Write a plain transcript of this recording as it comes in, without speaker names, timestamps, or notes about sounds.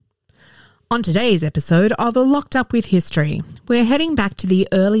On today's episode of Locked Up with History, we're heading back to the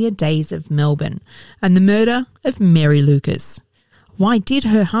earlier days of Melbourne and the murder of Mary Lucas. Why did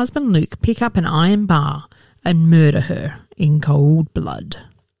her husband Luke pick up an iron bar and murder her in cold blood?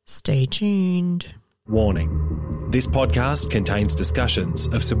 Stay tuned. Warning. This podcast contains discussions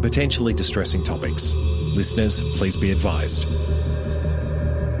of some potentially distressing topics. Listeners, please be advised.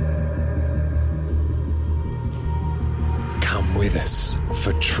 Come with us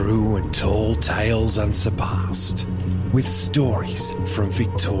for true and tall tales unsurpassed, with stories from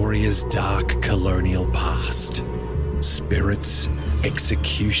Victoria's dark colonial past. Spirits,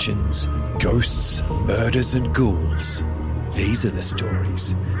 executions, ghosts, murders and ghouls. These are the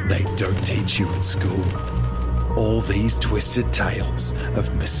stories they don't teach you at school. All these twisted tales of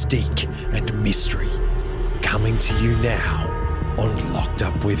mystique and mystery coming to you now on Locked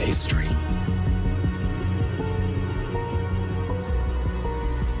Up with History.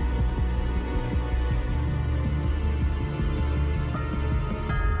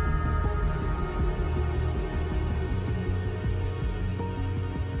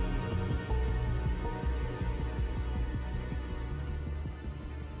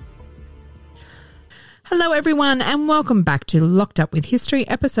 Hello everyone and welcome back to Locked Up with History,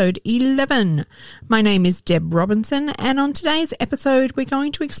 episode 11. My name is Deb Robinson and on today's episode we're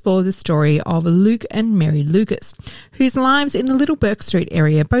going to explore the story of Luke and Mary Lucas, whose lives in the Little Bourke Street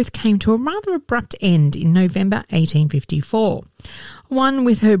area both came to a rather abrupt end in November 1854. One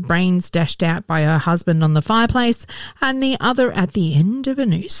with her brains dashed out by her husband on the fireplace and the other at the end of a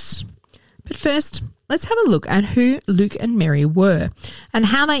noose. But first, let's have a look at who Luke and Mary were and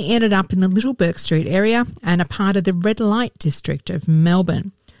how they ended up in the Little Bourke Street area and a part of the red light district of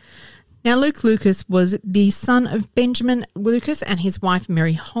Melbourne. Now, Luke Lucas was the son of Benjamin Lucas and his wife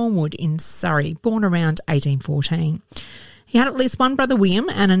Mary Holmwood in Surrey, born around 1814. He had at least one brother, William,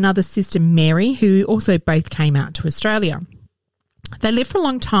 and another sister, Mary, who also both came out to Australia. They lived for a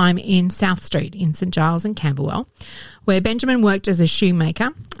long time in South Street in St Giles and Camberwell, where Benjamin worked as a shoemaker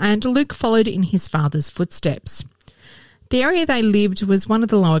and Luke followed in his father's footsteps. The area they lived was one of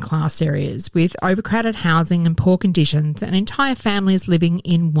the lower class areas, with overcrowded housing and poor conditions and entire families living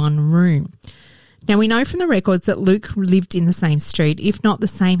in one room. Now, we know from the records that Luke lived in the same street, if not the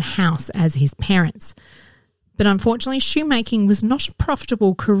same house as his parents. But unfortunately, shoemaking was not a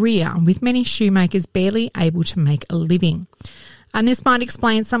profitable career, with many shoemakers barely able to make a living. And this might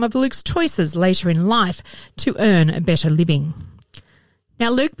explain some of Luke's choices later in life to earn a better living. Now,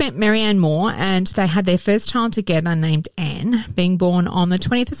 Luke met Mary Ann Moore and they had their first child together named Anne, being born on the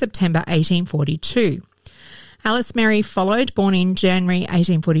 20th of September 1842. Alice Mary followed, born in January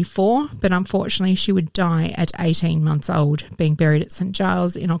 1844, but unfortunately she would die at 18 months old, being buried at St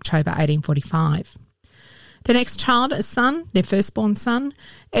Giles in October 1845. The next child, a son, their firstborn son,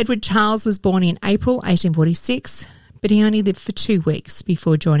 Edward Charles, was born in April 1846, but he only lived for 2 weeks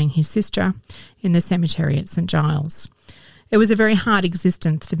before joining his sister in the cemetery at St Giles. It was a very hard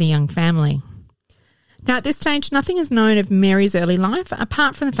existence for the young family. Now, at this stage, nothing is known of Mary's early life,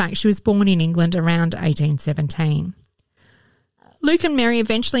 apart from the fact she was born in England around 1817. Luke and Mary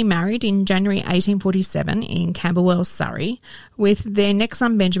eventually married in January 1847 in Camberwell, Surrey, with their next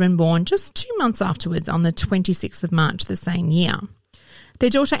son Benjamin born just 2 months afterwards on the 26th of March the same year. Their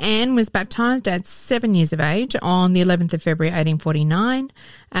daughter Anne was baptised at 7 years of age on the 11th of February 1849,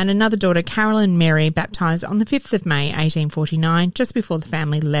 and another daughter, Caroline Mary, baptised on the 5th of May 1849, just before the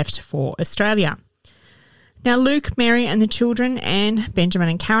family left for Australia. Now, Luke, Mary and the children, Anne, Benjamin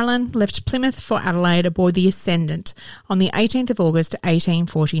and Caroline, left Plymouth for Adelaide aboard the Ascendant on the 18th of August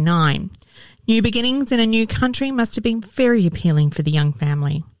 1849. New beginnings in a new country must have been very appealing for the young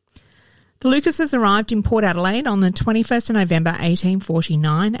family. The Lucases arrived in Port Adelaide on the 21st of November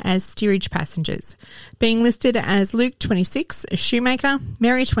 1849 as steerage passengers, being listed as Luke 26, a shoemaker,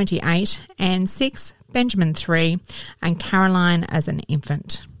 Mary 28, Anne 6, Benjamin 3, and Caroline as an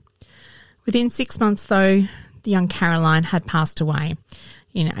infant. Within 6 months, though, the young Caroline had passed away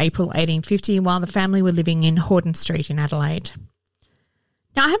in April 1850 while the family were living in Horton Street in Adelaide.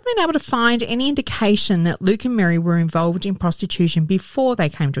 Now, I haven't been able to find any indication that Luke and Mary were involved in prostitution before they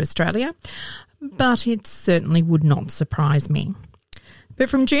came to Australia, but it certainly would not surprise me. But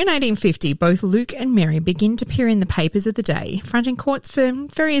from June 1850, both Luke and Mary begin to appear in the papers of the day, fronting courts for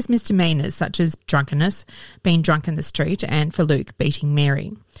various misdemeanours such as drunkenness, being drunk in the street, and for Luke, beating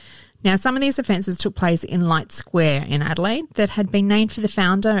Mary. Now, some of these offences took place in Light Square in Adelaide that had been named for the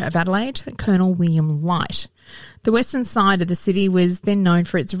founder of Adelaide, Colonel William Light. The western side of the city was then known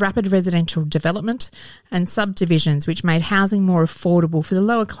for its rapid residential development and subdivisions, which made housing more affordable for the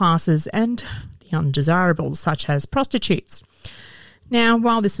lower classes and the undesirables, such as prostitutes. Now,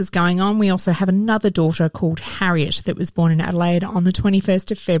 while this was going on, we also have another daughter called Harriet that was born in Adelaide on the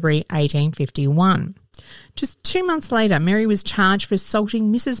 21st of February 1851. Just 2 months later, Mary was charged for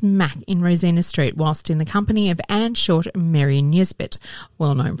assaulting Mrs. Mack in Rosina Street whilst in the company of Anne Short and Mary Nisbet,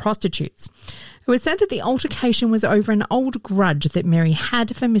 well-known prostitutes. It was said that the altercation was over an old grudge that Mary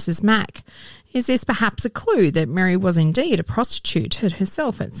had for Mrs. Mack. Is this perhaps a clue that Mary was indeed a prostitute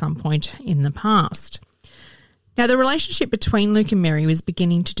herself at some point in the past? Now, the relationship between Luke and Mary was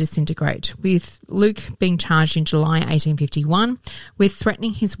beginning to disintegrate, with Luke being charged in July 1851 with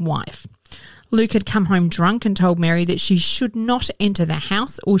threatening his wife. Luke had come home drunk and told Mary that she should not enter the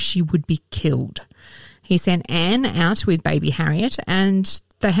house or she would be killed. He sent Anne out with baby Harriet, and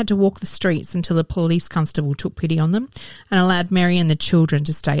they had to walk the streets until a police constable took pity on them and allowed Mary and the children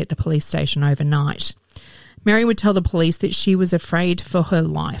to stay at the police station overnight. Mary would tell the police that she was afraid for her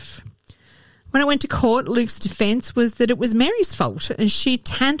life. When it went to court, Luke's defence was that it was Mary's fault, as she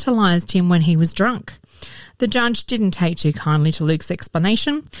tantalised him when he was drunk. The judge didn't take too kindly to Luke's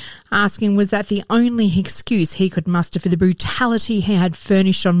explanation, asking was that the only excuse he could muster for the brutality he had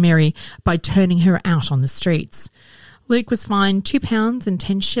furnished on Mary by turning her out on the streets. Luke was fined £2 and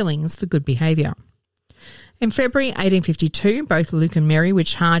 10 shillings for good behaviour. In February 1852, both Luke and Mary were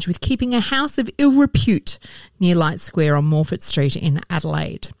charged with keeping a house of ill repute near Light Square on Morford Street in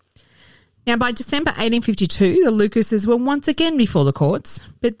Adelaide. Now, by December 1852, the Lucases were once again before the courts,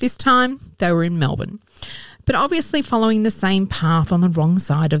 but this time they were in Melbourne. But obviously following the same path on the wrong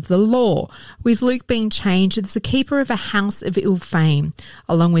side of the law, with Luke being changed as the keeper of a house of ill fame,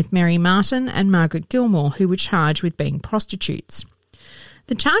 along with Mary Martin and Margaret Gilmore, who were charged with being prostitutes.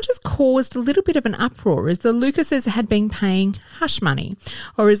 The charges caused a little bit of an uproar as the Lucases had been paying hush money,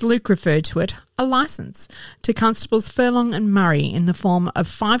 or as Luke referred to it, a licence, to Constables Furlong and Murray in the form of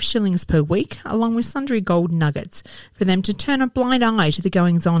 5 shillings per week, along with sundry gold nuggets, for them to turn a blind eye to the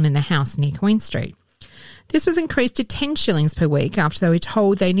goings-on in the house near Queen Street. This was increased to 10 shillings per week after they were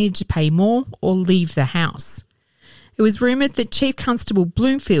told they needed to pay more or leave the house. It was rumoured that Chief Constable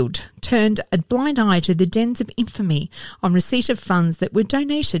Bloomfield turned a blind eye to the dens of infamy on receipt of funds that were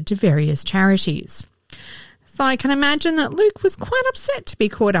donated to various charities. So I can imagine that Luke was quite upset to be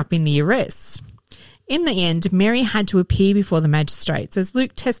caught up in the arrests. In the end, Mary had to appear before the magistrates as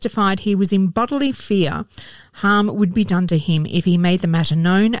Luke testified he was in bodily fear harm would be done to him if he made the matter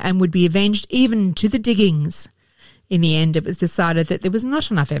known and would be avenged even to the diggings. In the end, it was decided that there was not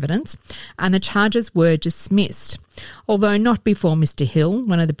enough evidence and the charges were dismissed, although not before Mr. Hill,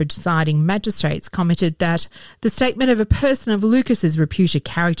 one of the presiding magistrates, commented that the statement of a person of Lucas's reputed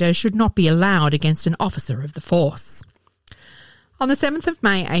character should not be allowed against an officer of the force. On the 7th of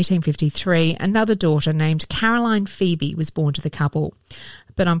May 1853, another daughter named Caroline Phoebe was born to the couple,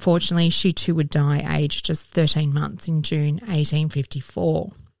 but unfortunately she too would die aged just 13 months in June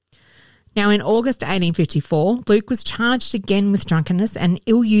 1854. Now, in August 1854, Luke was charged again with drunkenness and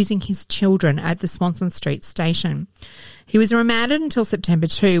ill-using his children at the Swanston Street station. He was remanded until September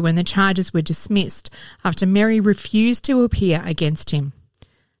 2 when the charges were dismissed after Mary refused to appear against him.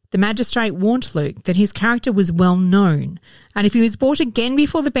 The magistrate warned Luke that his character was well known, and if he was brought again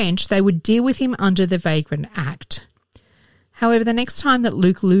before the bench, they would deal with him under the Vagrant Act. However, the next time that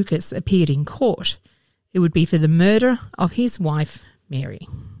Luke Lucas appeared in court, it would be for the murder of his wife, Mary.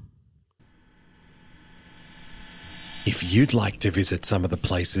 If you'd like to visit some of the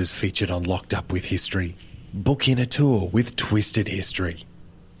places featured on Locked Up with History, book in a tour with Twisted History.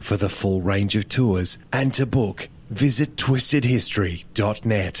 For the full range of tours and to book, visit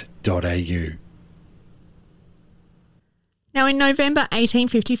twistedhistory.net.au. Now, in November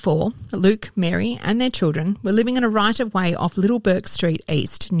 1854, Luke, Mary and their children were living in a right-of-way off Little Burke Street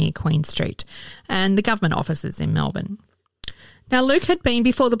East near Queen Street and the government offices in Melbourne. Now, Luke had been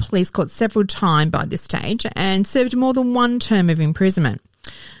before the police court several times by this stage and served more than one term of imprisonment.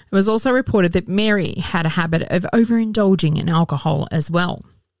 It was also reported that Mary had a habit of overindulging in alcohol as well.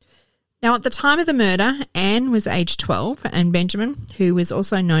 Now, at the time of the murder, Anne was aged 12 and Benjamin, who was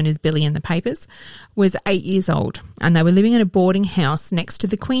also known as Billy in the papers, was 8 years old, and they were living in a boarding house next to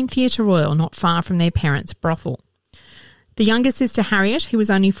the Queen Theatre Royal, not far from their parents' brothel. The younger sister, Harriet, who was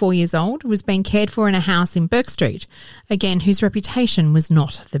only 4 years old, was being cared for in a house in Burke Street, again whose reputation was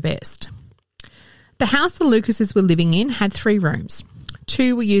not the best. The house the Lucases were living in had 3 rooms.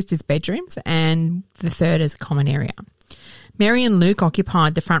 2 were used as bedrooms and the third as a common area. Mary and Luke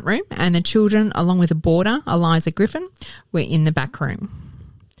occupied the front room and the children, along with a boarder, Eliza Griffin, were in the back room.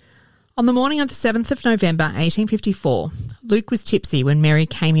 On the morning of the 7th of November 1854, Luke was tipsy when Mary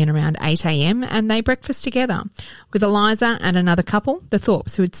came in around 8 a.m. and they breakfast together with Eliza and another couple, the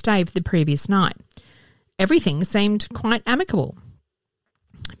Thorpes, who had stayed the previous night. Everything seemed quite amicable.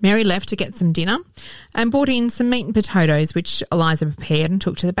 Mary left to get some dinner and brought in some meat and potatoes, which Eliza prepared and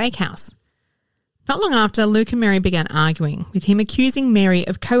took to the bakehouse. Not long after, Luke and Mary began arguing, with him accusing Mary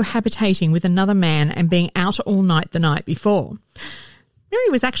of cohabitating with another man and being out all night the night before. Mary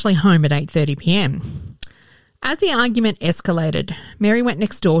was actually home at 8:30 p.m. As the argument escalated, Mary went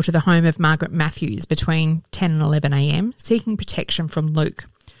next door to the home of Margaret Matthews between 10 and 11 a.m, seeking protection from Luke.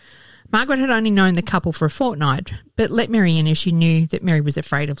 Margaret had only known the couple for a fortnight, but let Mary in as she knew that Mary was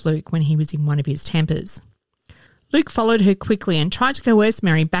afraid of Luke when he was in one of his tempers. Luke followed her quickly and tried to coerce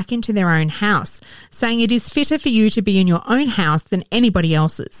Mary back into their own house, saying it is fitter for you to be in your own house than anybody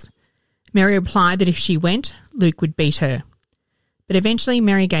else's. Mary replied that if she went, Luke would beat her. But eventually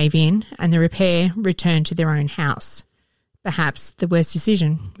Mary gave in and the pair returned to their own house. Perhaps the worst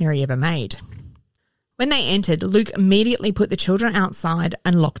decision Mary ever made. When they entered, Luke immediately put the children outside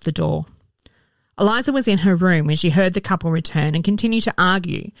and locked the door. Eliza was in her room when she heard the couple return and continued to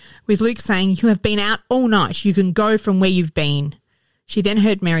argue, with Luke saying, "You have been out all night. You can go from where you've been." She then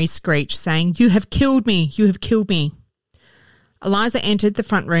heard Mary screech, saying, "You have killed me. You have killed me." Eliza entered the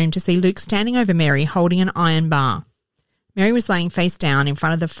front room to see Luke standing over Mary holding an iron bar. Mary was laying face down in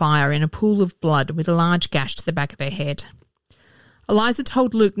front of the fire in a pool of blood with a large gash to the back of her head. Eliza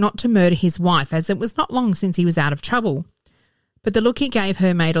told Luke not to murder his wife, as it was not long since he was out of trouble. But the look he gave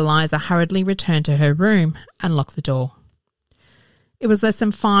her made Eliza hurriedly return to her room and lock the door. It was less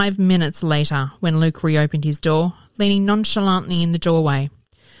than 5 minutes later when Luke reopened his door, leaning nonchalantly in the doorway.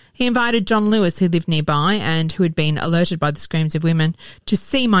 He invited John Lewis, who lived nearby and who had been alerted by the screams of women, to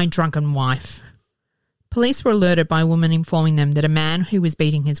see my drunken wife. Police were alerted by a woman informing them that a man who was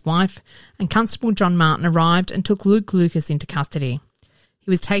beating his wife and Constable John Martin arrived and took Luke Lucas into custody. He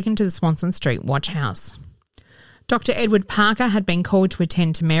was taken to the Swanson Street watch house. Dr. Edward Parker had been called to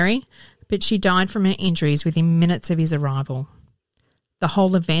attend to Mary, but she died from her injuries within minutes of his arrival. The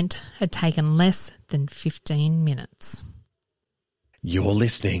whole event had taken less than 15 minutes. You're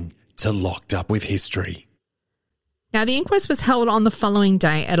listening to Locked Up with History. Now, the inquest was held on the following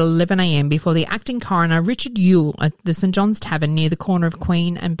day at 11 a.m. before the acting coroner Richard Yule at the St John's Tavern near the corner of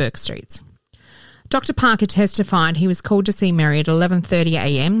Queen and Burke Streets. Dr. Parker testified he was called to see Mary at 11:30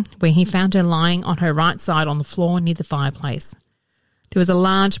 a.m, where he found her lying on her right side on the floor near the fireplace. There was a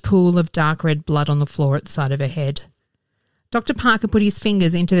large pool of dark red blood on the floor at the side of her head. Dr. Parker put his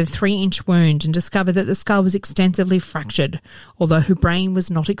fingers into the 3-inch wound and discovered that the skull was extensively fractured, although her brain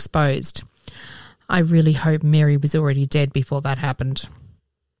was not exposed. I really hope Mary was already dead before that happened.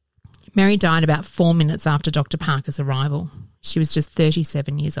 Mary died about 4 minutes after Dr. Parker's arrival. She was just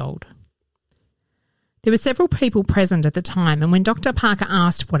 37 years old. There were several people present at the time, and when Dr. Parker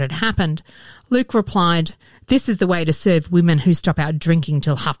asked what had happened, Luke replied, "This is the way to serve women who stop out drinking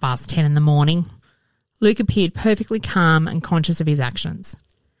till 10:30 in the morning." Luke appeared perfectly calm and conscious of his actions.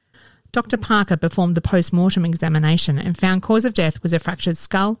 Dr. Parker performed the post-mortem examination and found cause of death was a fractured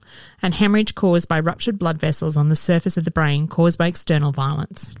skull and hemorrhage caused by ruptured blood vessels on the surface of the brain caused by external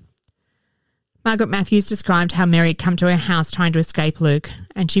violence. Margaret Matthews described how Mary had come to her house trying to escape Luke,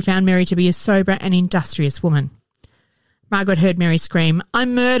 and she found Mary to be a sober and industrious woman. Margaret heard Mary scream,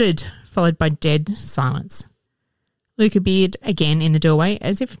 "I'm murdered," followed by dead silence. Luke appeared again in the doorway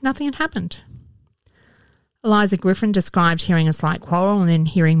as if nothing had happened. Eliza Griffin described hearing a slight quarrel and then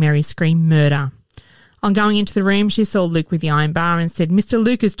hearing Mary scream murder. On going into the room, she saw Luke with the iron bar and said, "Mr.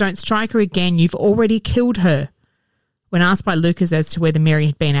 Lucas, don't strike her again. You've already killed her." When asked by Lucas as to whether Mary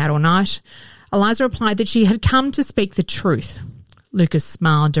had been out all night, Eliza replied that she had come to speak the truth. Lucas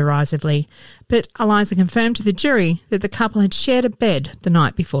smiled derisively, but Eliza confirmed to the jury that the couple had shared a bed the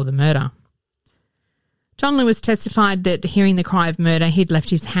night before the murder. John Lewis testified that hearing the cry of murder, he'd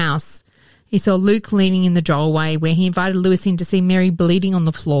left his house. He saw Luke leaning in the doorway where he invited Lewis in to see Mary bleeding on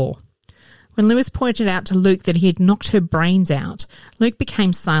the floor. When Lewis pointed out to Luke that he had knocked her brains out, Luke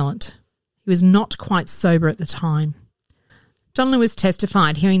became silent. He was not quite sober at the time. John Lewis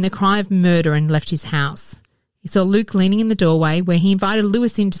testified hearing the cry of murder and left his house. He saw Luke leaning in the doorway where he invited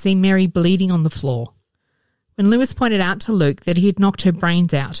Lewis in to see Mary bleeding on the floor. When Lewis pointed out to Luke that he had knocked her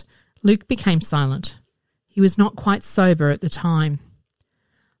brains out, Luke became silent. He was not quite sober at the time.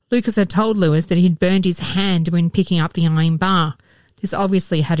 Lucas had told Lewis that he had burned his hand when picking up the iron bar. This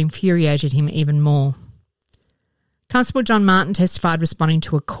obviously had infuriated him even more. Constable John Martin testified responding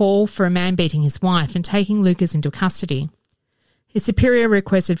to a call for a man beating his wife and taking Lucas into custody. His superior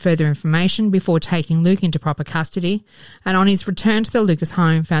requested further information before taking Luke into proper custody, and on his return to the Lucas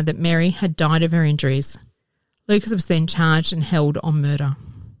home found that Mary had died of her injuries. Lucas was then charged and held on murder.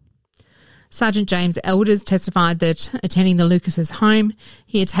 Sergeant James Elders testified that, attending the Lucas' home,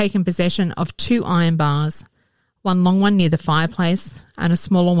 he had taken possession of 2 iron bars. one long one near the fireplace and a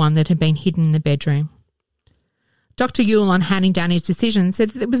smaller one that had been hidden in the bedroom. Dr. Yule, on handing down his decision,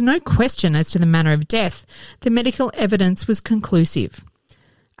 said that there was no question as to the manner of death. The medical evidence was conclusive,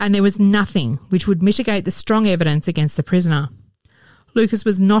 and there was nothing which would mitigate the strong evidence against the prisoner. Lucas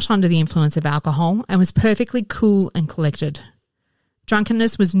was not under the influence of alcohol and was perfectly cool and collected.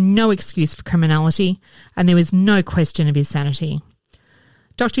 Drunkenness was no excuse for criminality, and there was no question of his sanity.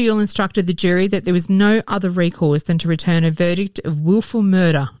 Dr. Yule instructed the jury that there was no other recourse than to return a verdict of willful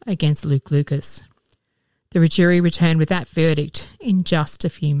murder against Luke Lucas. The jury returned with that verdict in just a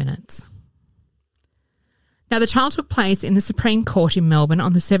few minutes. Now, the trial took place in the Supreme Court in Melbourne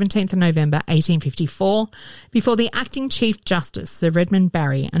on the 17th of November 1854 before the acting Chief Justice, Sir Redmond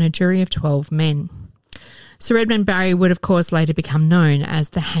Barry, and a jury of 12 men. Sir Redmond Barry would, of course, later become known as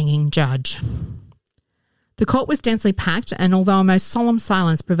the hanging judge. The court was densely packed, and although a most solemn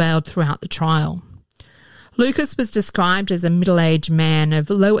silence prevailed throughout the trial. Lucas was described as a middle-aged man of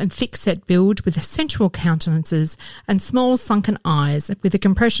low and thick-set build with sensual countenances and small sunken eyes with a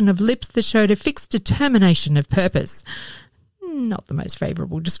compression of lips that showed a fixed determination of purpose. Not the most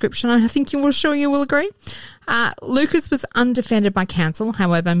favourable description, I think you will agree. Lucas was undefended by counsel.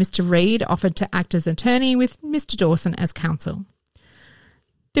 However, Mr. Reid offered to act as attorney with Mr. Dawson as counsel.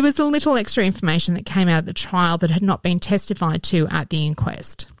 There was a little extra information that came out of the trial that had not been testified to at the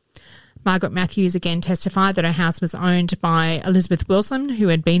inquest. Margaret Matthews again testified that her house was owned by Elizabeth Wilson, who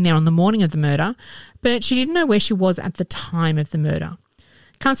had been there on the morning of the murder, but she didn't know where she was at the time of the murder.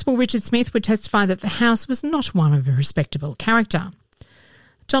 Constable Richard Smith would testify that the house was not one of a respectable character.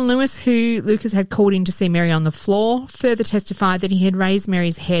 John Lewis, who Lucas had called in to see Mary on the floor, further testified that he had raised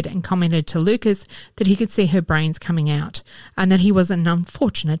Mary's head and commented to Lucas that he could see her brains coming out and that he was an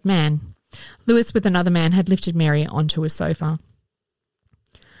unfortunate man. Lewis, with another man, had lifted Mary onto a sofa.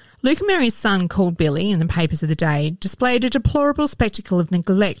 Luke and Mary's son, called Billy, in the papers of the day, displayed a deplorable spectacle of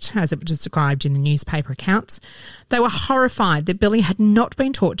neglect, as it was described in the newspaper accounts. They were horrified that Billy had not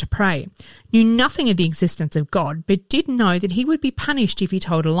been taught to pray, knew nothing of the existence of God, but did know that he would be punished if he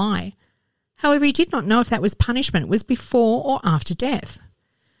told a lie. However, he did not know if that was punishment was before or after death.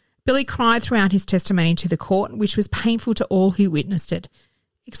 Billy cried throughout his testimony to the court, which was painful to all who witnessed it,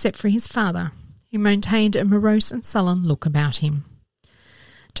 except for his father, who maintained a morose and sullen look about him.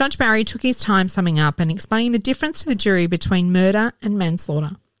 Judge Barry took his time summing up and explaining the difference to the jury between murder and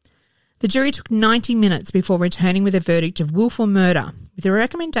manslaughter. The jury took 90 minutes before returning with a verdict of willful murder, with a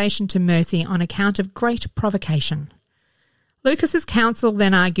recommendation to mercy on account of great provocation. Lucas's counsel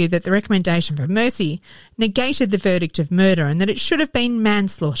then argued that the recommendation for mercy negated the verdict of murder and that it should have been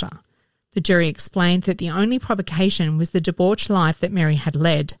manslaughter. The jury explained that the only provocation was the debauched life that Mary had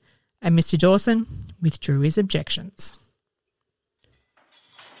led, and Mr. Dawson withdrew his objections.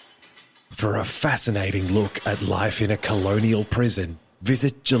 For a fascinating look at life in a colonial prison,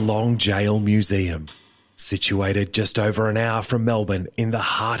 visit Geelong Jail Museum. Situated just over an hour from Melbourne in the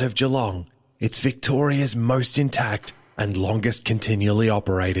heart of Geelong, it's Victoria's most intact and longest continually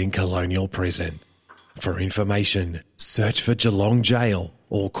operating colonial prison. For information, search for Geelong Jail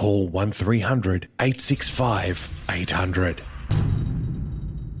or call 1300 865 800.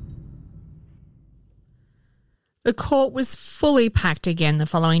 The court was fully packed again the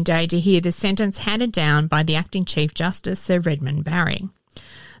following day to hear the sentence handed down by the acting Chief Justice, Sir Redmond Barry.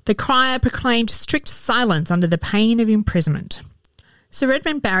 The crier proclaimed strict silence under the pain of imprisonment. Sir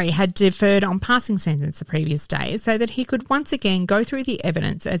Redmond Barry had deferred on passing sentence the previous day so that he could once again go through the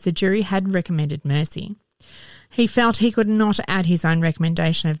evidence as the jury had recommended mercy. He felt he could not add his own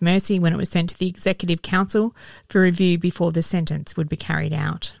recommendation of mercy when it was sent to the Executive Council for review before the sentence would be carried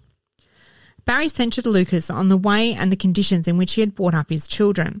out. Barry censured Lucas on the way and the conditions in which he had brought up his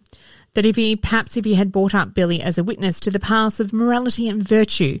children, that if he had brought up Billy as a witness to the paths of morality and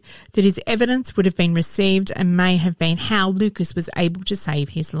virtue, that his evidence would have been received and may have been how Lucas was able to save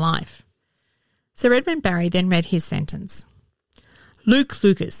his life. Sir Redmond Barry then read his sentence. Luke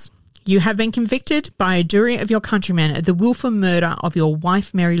Lucas, you have been convicted by a jury of your countrymen of the wilful murder of your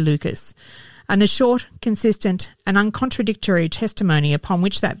wife Mary Lucas, and the short, consistent and uncontradictory testimony upon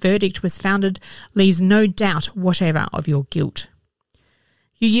which that verdict was founded leaves no doubt whatever of your guilt.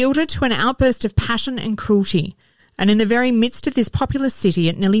 You yielded to an outburst of passion and cruelty, and in the very midst of this populous city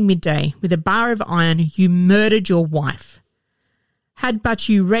at nearly midday, with a bar of iron, you murdered your wife. Had but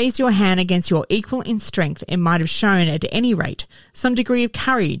you raised your hand against your equal in strength, it might have shown, at any rate, some degree of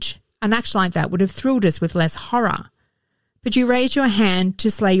courage. An act like that would have thrilled us with less horror. But you raised your hand to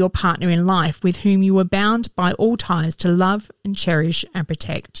slay your partner in life, with whom you were bound by all ties to love and cherish and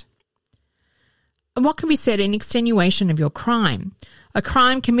protect. And what can be said in extenuation of your crime? A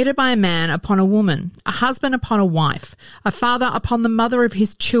crime committed by a man upon a woman, a husband upon a wife, a father upon the mother of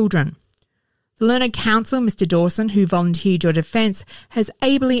his children. The learned counsel, Mr. Dawson, who volunteered your defence, has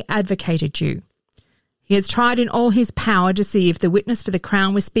ably advocated you. He has tried in all his power to see if the witness for the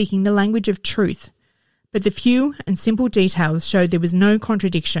Crown was speaking the language of truth, but the few and simple details showed there was no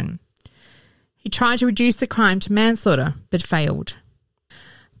contradiction. He tried to reduce the crime to manslaughter, but failed.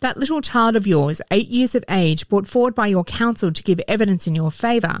 That little child of yours, 8 years of age, brought forward by your counsel to give evidence in your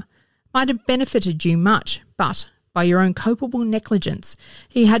favour, might have benefited you much, but, by your own culpable negligence,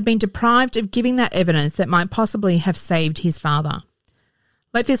 he had been deprived of giving that evidence that might possibly have saved his father.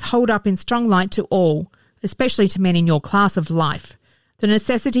 Let this hold up in strong light to all, especially to men in your class of life, the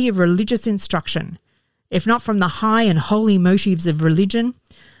necessity of religious instruction. If not from the high and holy motives of religion,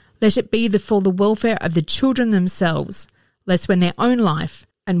 let it be for the welfare of the children themselves, lest when their own life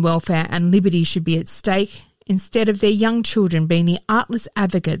and welfare and liberty should be at stake, instead of their young children being the artless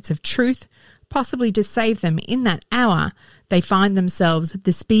advocates of truth, possibly to save them in that hour, they find themselves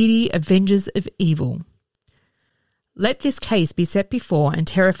the speedy avengers of evil. Let this case be set before and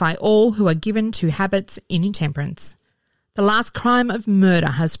terrify all who are given to habits in intemperance. The last crime of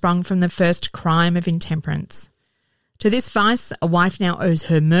murder has sprung from the first crime of intemperance. To this vice a wife now owes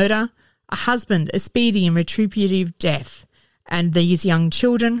her murder, a husband a speedy and retributive death, and these young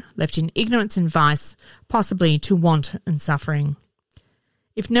children, left in ignorance and vice, possibly to want and suffering.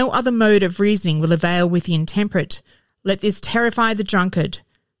 If no other mode of reasoning will avail with the intemperate, let this terrify the drunkard,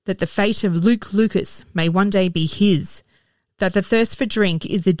 that the fate of Luke Lucas may one day be his, that the thirst for drink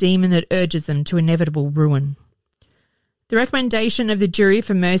is the demon that urges them to inevitable ruin. The recommendation of the jury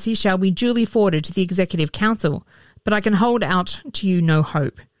for mercy shall be duly forwarded to the Executive Council, but I can hold out to you no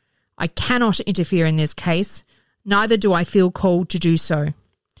hope. I cannot interfere in this case, neither do I feel called to do so.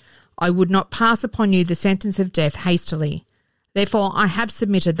 I would not pass upon you the sentence of death hastily. Therefore, I have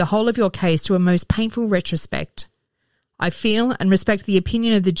submitted the whole of your case to a most painful retrospect. I feel and respect the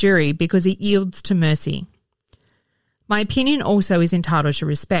opinion of the jury because it yields to mercy. My opinion also is entitled to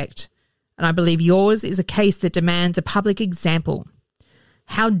respect, and I believe yours is a case that demands a public example.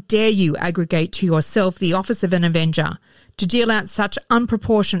 How dare you aggregate to yourself the office of an avenger, to deal out such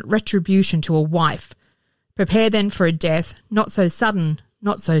unproportionate retribution to a wife? Prepare then for a death not so sudden,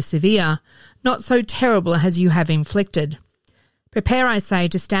 not so severe, not so terrible as you have inflicted. Prepare, I say,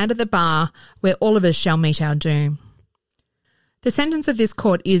 to stand at the bar where all of us shall meet our doom. The sentence of this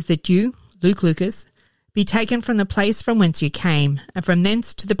court is that you, Luke Lucas, be taken from the place from whence you came, and from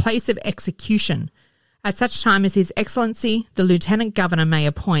thence to the place of execution, at such time as His Excellency the Lieutenant Governor may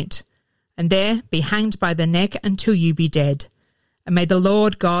appoint, and there be hanged by the neck until you be dead. And may the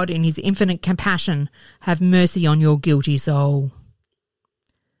Lord God in His infinite compassion have mercy on your guilty soul.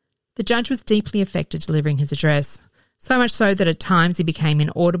 The judge was deeply affected delivering his address, so much so that at times he became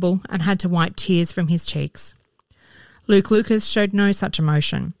inaudible and had to wipe tears from his cheeks. Luke Lucas showed no such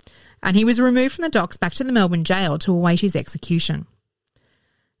emotion, and he was removed from the docks back to the Melbourne jail to await his execution.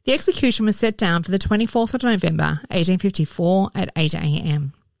 The execution was set down for the 24th of November, 1854 at 8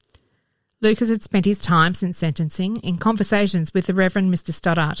 a.m. Lucas had spent his time since sentencing in conversations with the Reverend Mr.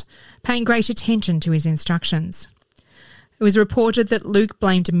 Stoddart, paying great attention to his instructions. It was reported that Luke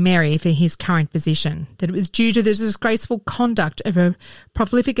blamed Mary for his current position, that it was due to the disgraceful conduct of a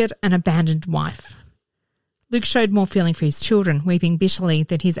profligate and abandoned wife. Luke showed more feeling for his children, weeping bitterly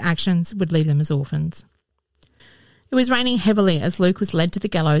that his actions would leave them as orphans. It was raining heavily as Luke was led to the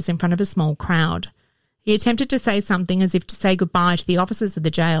gallows in front of a small crowd. He attempted to say something as if to say goodbye to the officers of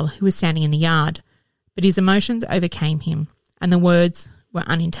the jail who were standing in the yard, but his emotions overcame him, and the words were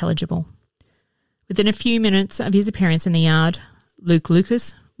unintelligible. Within a few minutes of his appearance in the yard, Luke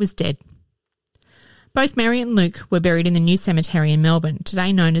Lucas was dead. Both Mary and Luke were buried in the new cemetery in Melbourne,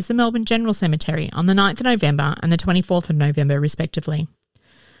 today known as the Melbourne General Cemetery, on the 9th of November and the 24th of November, respectively.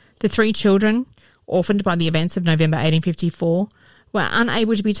 The three children, orphaned by the events of November 1854, were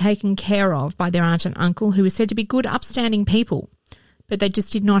unable to be taken care of by their aunt and uncle, who were said to be good, upstanding people, but they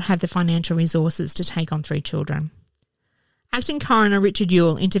just did not have the financial resources to take on three children. Acting Coroner Richard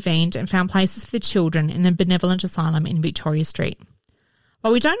Ewell intervened and found places for the children in the Benevolent Asylum in Victoria Street.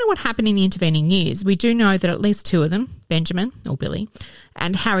 While we don't know what happened in the intervening years, we do know that at least two of them, Benjamin, or Billy,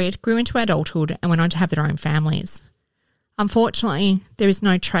 and Harriet, grew into adulthood and went on to have their own families. Unfortunately, there is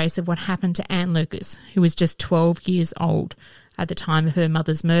no trace of what happened to Anne Lucas, who was just 12 years old at the time of her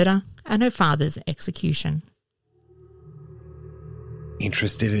mother's murder and her father's execution.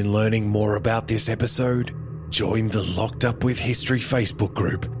 Interested in learning more about this episode? Join the Locked Up With History Facebook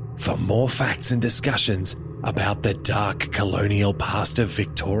group for more facts and discussions about the dark colonial past of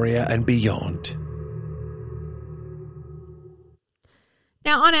Victoria and beyond.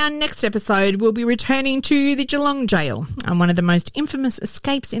 Now, on our next episode, we'll be returning to the Geelong Jail and one of the most infamous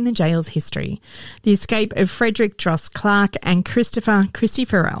escapes in the jail's history, the escape of Frederick Dross Clark and Christopher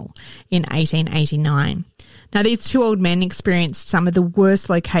Farrell in 1889. Now, these two old men experienced some of the worst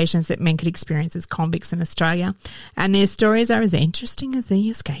locations that men could experience as convicts in Australia, and their stories are as interesting as the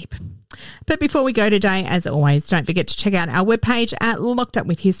escape. But before we go today, as always, don't forget to check out our webpage at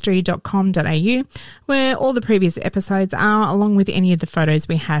lockedupwithhistory.com.au, where all the previous episodes are, along with any of the photos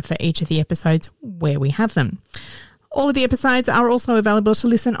we have for each of the episodes where we have them. All of the episodes are also available to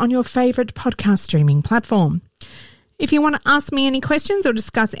listen on your favourite podcast streaming platform. If you want to ask me any questions or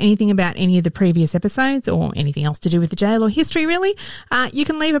discuss anything about any of the previous episodes or anything else to do with the jail or history really, you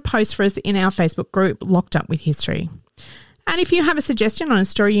can leave a post for us in our Facebook group, Locked Up with History. And if you have a suggestion on a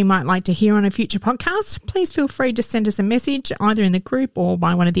story you might like to hear on a future podcast, please feel free to send us a message either in the group or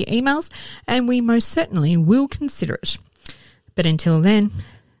by one of the emails, and we most certainly will consider it. But until then,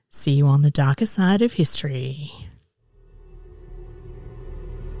 see you on the darker side of history.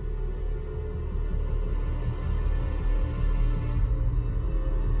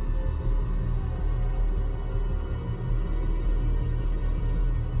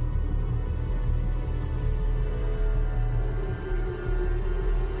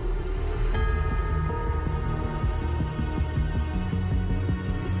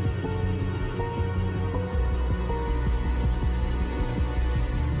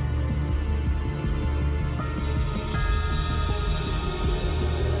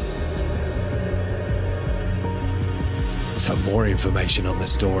 For more information on the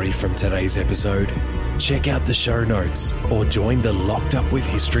story from today's episode, check out the show notes or join the Locked Up with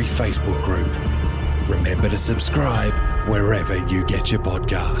History Facebook group. Remember to subscribe wherever you get your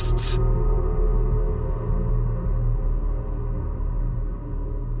podcasts.